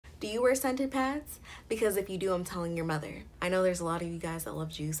Do you wear scented pads? Because if you do, I'm telling your mother. I know there's a lot of you guys that love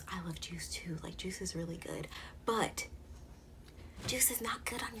juice. I love juice too. Like, juice is really good. But juice is not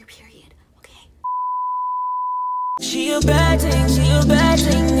good on your period, okay? She a bad thing,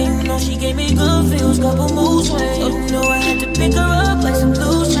 you know she gave me good feels, couple mood swings. So you know I had to pick her up like some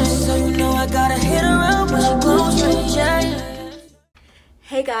loose change. So you know I gotta hit her up when she close range, yeah.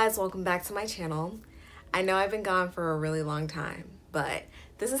 Hey guys, welcome back to my channel. I know I've been gone for a really long time, but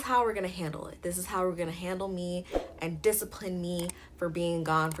this is how we're gonna handle it. This is how we're gonna handle me and discipline me for being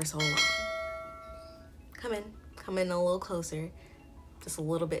gone for so long. Come in a little closer, just a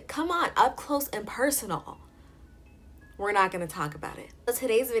little bit. Come on, up close and personal. We're not gonna talk about it. So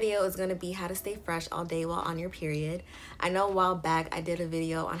today's video is gonna be how to stay fresh all day while on your period. I know a while back I did a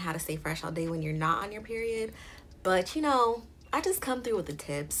video on how to stay fresh all day when you're not on your period, but you know, I just come through with the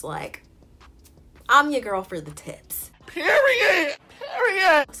tips. Like, I'm your girl for the tips. Period.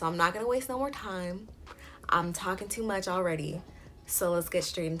 So I'm not gonna waste no more time. I'm talking too much already. So let's get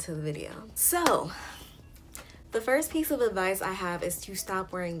straight into the video. So the first piece of advice I have is to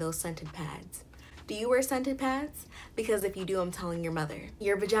stop wearing those scented pads. Do you wear scented pads? Because if you do, I'm telling your mother.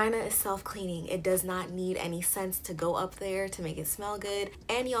 Your vagina is self-cleaning. It does not need any scents to go up there to make it smell good.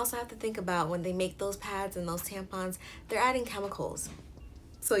 And you also have to think about when they make those pads and those tampons, they're adding chemicals.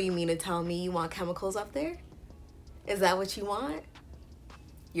 So you mean to tell me you want chemicals up there? Is that what you want?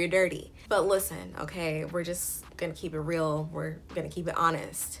 You're dirty. But listen, okay, we're just gonna keep it real. We're gonna keep it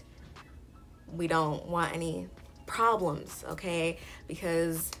honest. We don't want any problems, okay?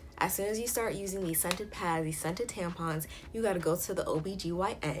 Because as soon as you start using these scented pads, these scented tampons, you gotta go to the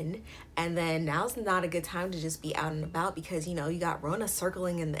OBGYN, and then now's not a good time to just be out and about because, you know, you got Rona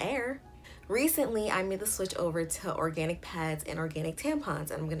circling in the air. Recently, I made the switch over to organic pads and organic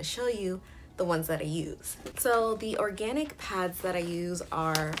tampons, and I'm gonna show you the ones that I use. So the organic pads that I use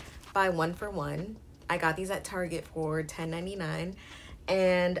are buy one for one. I got these at Target for $10.99.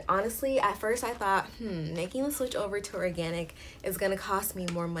 And honestly, at first I thought, making the switch over to organic is gonna cost me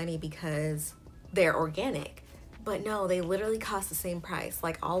more money because they're organic. But no, they literally cost the same price,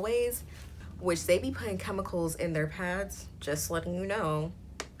 like always, which they be putting chemicals in their pads, just letting you know.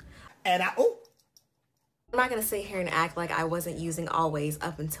 And I'm not gonna sit here and act like I wasn't using Always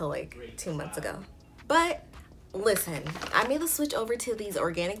up until like 2 months ago. But listen, I made the switch over to these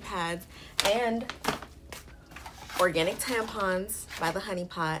organic pads and organic tampons by the Honey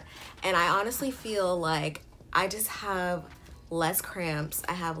Pot, and I honestly feel like I just have less cramps,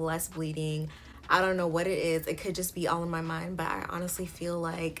 I have less bleeding. I don't know what it is. It could just be all in my mind, but I honestly feel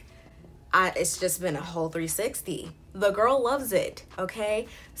like it's just been a whole 360. The girl loves it, okay?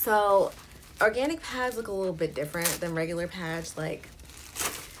 So organic pads look a little bit different than regular pads. Like,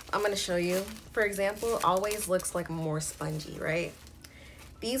 I'm gonna show you. For example, Always looks like more spongy, right?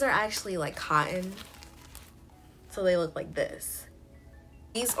 These are actually like cotton, so they look like this.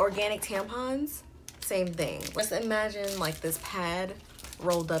 These organic tampons, same thing. Let's imagine like this pad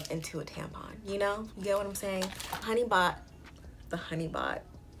rolled up into a tampon, you know? You get what I'm saying? The Honey Pot.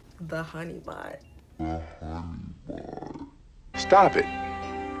 Stop it.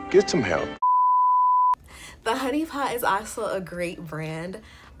 Get some help. The Honey Pot is also a great brand.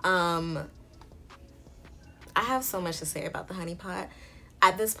 I have so much to say about the Honey Pot.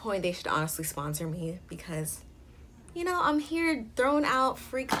 At this point, they should honestly sponsor me because, you know, I'm here throwing out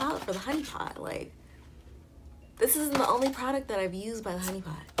free clout for the Honey Pot. Like, this isn't the only product that I've used by the Honey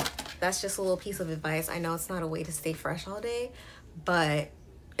Pot. That's just a little piece of advice. I know it's not a way to stay fresh all day, but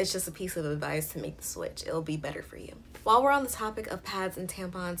it's just a piece of advice to make the switch. It'll be better for you. While we're on the topic of pads and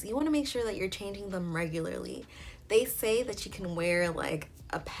tampons, you want to make sure that you're changing them regularly. They say that you can wear like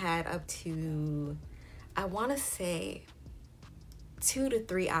a pad up to, I want to say 2 to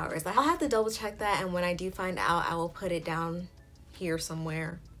 3 hours. I'll have to double check that, and when I do find out, I will put it down here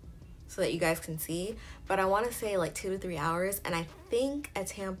somewhere so that you guys can see. But I want to say like 2 to 3 hours, and I think a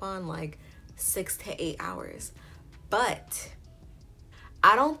tampon like 6 to 8 hours. But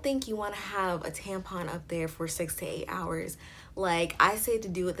I don't think you want to have a tampon up there for 6 to 8 hours. Like, I say to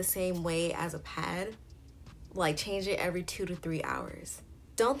do it the same way as a pad. Like, change it every 2 to 3 hours.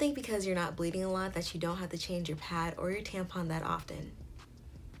 Don't think because you're not bleeding a lot that you don't have to change your pad or your tampon that often.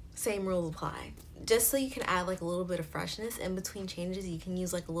 Same rules apply. Just so you can add like a little bit of freshness in between changes, you can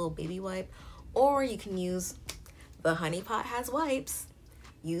use like a little baby wipe, or you can use, the Honey Pot has wipes.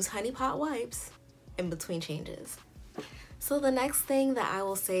 Use Honey Pot wipes in between changes. So the next thing that I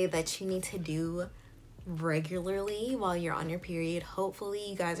will say that you need to do regularly while you're on your period, hopefully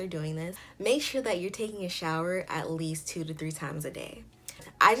you guys are doing this, make sure that you're taking a shower at least 2 to 3 times a day.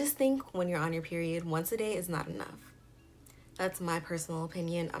 I just think when you're on your period, once a day is not enough. That's my personal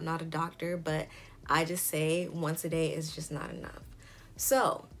opinion. I'm not a doctor, but I just say once a day is just not enough.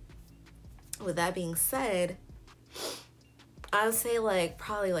 So with that being said, I would say like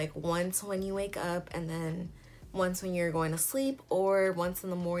probably like once when you wake up, and then once when you're going to sleep, or once in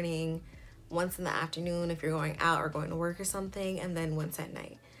the morning, once in the afternoon if you're going out or going to work or something, and then once at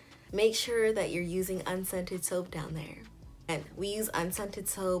night. Make sure that you're using unscented soap down there. And we use unscented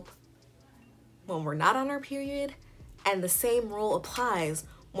soap when we're not on our period, and the same rule applies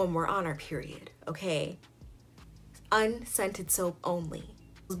when we're on our period, okay? Unscented soap only.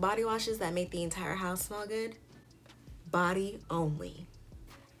 Those body washes that make the entire house smell good, body only.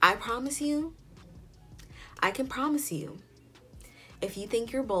 I promise you, I can promise you, if you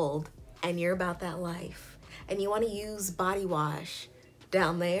think you're bold and you're about that life and you want to use body wash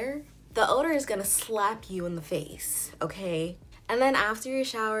down there, the odor is gonna slap you in the face, okay? And then after your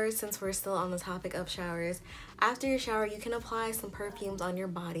shower, since we're still on the topic of showers, after your shower, you can apply some perfumes on your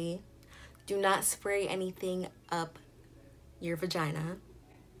body. Do not spray anything up your vagina.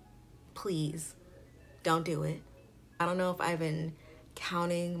 Please, don't do it. I don't know if I've been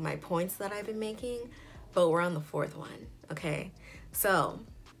counting my points that I've been making, but we're on the 4th one, okay? So,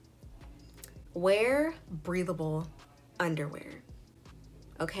 wear breathable underwear,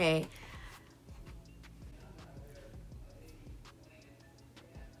 okay?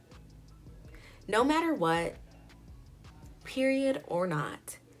 No matter what, period or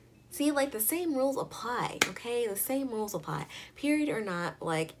not. See, like the same rules apply, okay? The same rules apply. Period or not,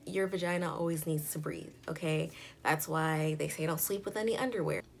 like your vagina always needs to breathe, okay? That's why they say don't sleep with any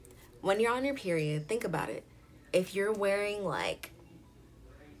underwear. When you're on your period, think about it. If you're wearing like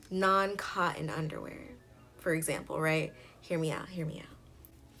non-cotton underwear, for example, right? Hear me out, hear me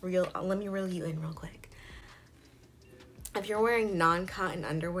out. Let me reel you in real quick. If you're wearing non-cotton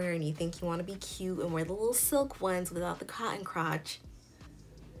underwear and you think you want to be cute and wear the little silk ones without the cotton crotch,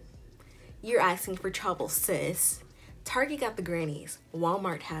 you're asking for trouble, sis. Target got the grannies.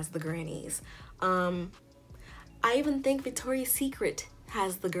 Walmart has the grannies. I even think Victoria's Secret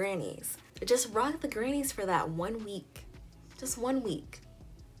has the grannies. Just rock the grannies for that 1 week. Just 1 week.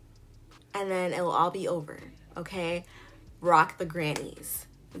 And then it'll all be over, okay? Rock the grannies.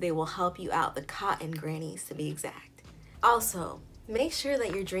 They will help you out, the cotton grannies to be exact. Also, make sure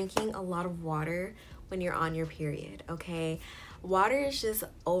that you're drinking a lot of water when you're on your period, okay? Water is just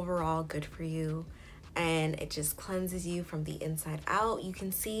overall good for you, and it just cleanses you from the inside out. You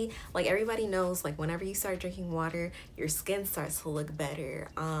can see, like everybody knows, like whenever you start drinking water, your skin starts to look better.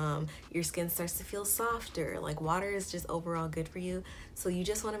 Your skin starts to feel softer. Like water is just overall good for you. So you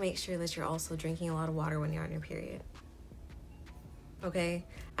just want to make sure that you're also drinking a lot of water when you're on your period. Okay,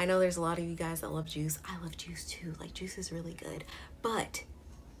 I know there's a lot of you guys that love juice. I love juice too. Like juice is really good, but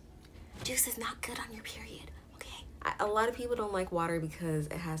juice is not good on your period. Okay, a lot of people don't like water because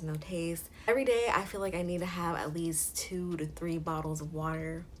it has no taste. Every day I feel like I need to have at least 2 to 3 bottles of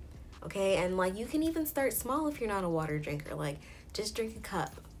water. Okay, and like you can even start small if you're not a water drinker. Like just drink a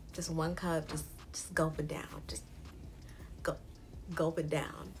cup, just 1 cup, just gulp it down. Just gulp it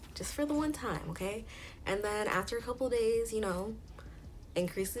down, just for the one time, okay? And then after a couple days, you know,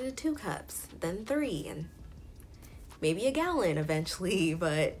 increase it to 2 cups, then 3, and maybe a gallon eventually,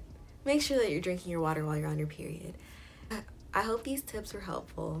 but make sure that you're drinking your water while you're on your period. I hope these tips were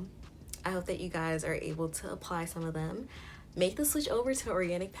helpful. I hope that you guys are able to apply some of them. Make the switch over to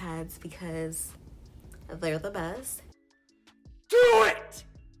organic pads because they're the best. Do it!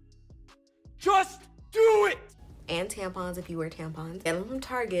 Just do it! And tampons if you wear tampons. Get them from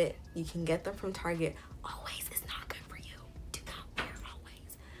Target. You can get them from Target. Always is not good for you. Do not wear it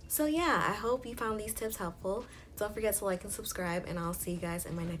always. So yeah, I hope you found these tips helpful. Don't forget to like and subscribe, and I'll see you guys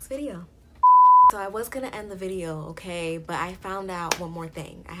in my next video. So I was gonna end the video, okay, but I found out one more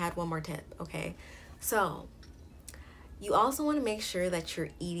thing. I had one more tip, okay? So you also want to make sure that you're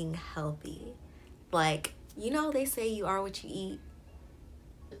eating healthy. Like, you know, they say you are what you eat.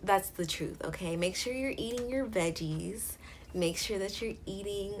 That's the truth, okay? Make sure you're eating your veggies. Make sure that you're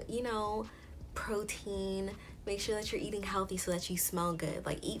eating, you know, protein. Make sure that you're eating healthy so that you smell good.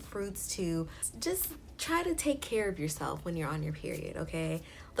 Like, eat fruits too. Just try to take care of yourself when you're on your period, okay?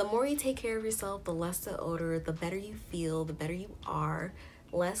 The more you take care of yourself, the less the odor, the better you feel, the better you are,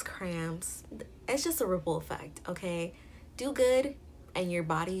 less cramps. It's just a ripple effect, okay? Do good and your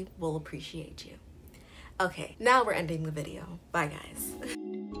body will appreciate you. Okay, now we're ending the video. Bye, guys.